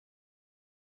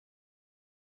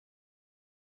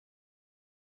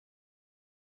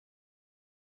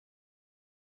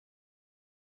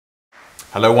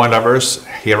Hello wine lovers,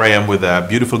 here I am with a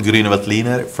beautiful Gruner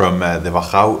Vetliner from the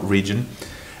Wachau region.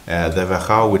 The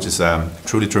Wachau, which is a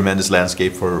truly tremendous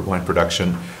landscape for wine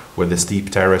production, where the steep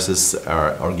terraces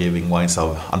are giving wines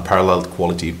of unparalleled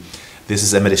quality. This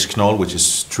is Knoll, which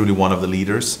is truly one of the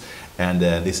leaders, and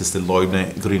this is the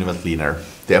Loibner Gruner Vetliner,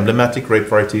 the emblematic grape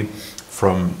variety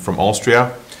from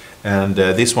Austria. And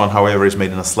this one, however, is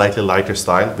made in a slightly lighter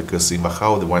style, because in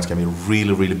Wachau the wines can be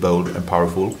really bold and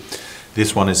powerful.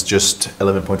 This one is just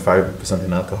 11.5%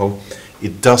 in alcohol.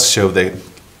 It does show the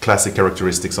classic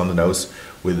characteristics on the nose,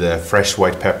 with fresh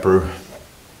white pepper,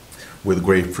 with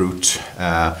grapefruit,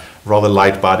 rather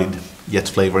light-bodied, yet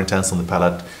flavor intense on the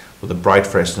palate, with a bright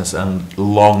freshness and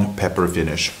long pepper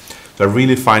finish. So a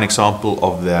really fine example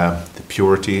of the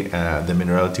purity, the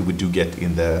minerality we do get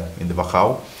in the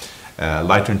Wachau.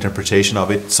 Lighter interpretation of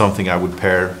it, something I would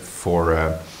pair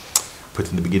for put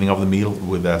in the beginning of the meal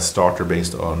with a starter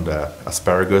based on the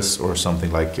asparagus, or something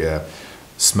like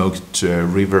smoked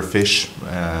river fish,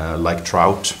 like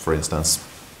trout, for instance.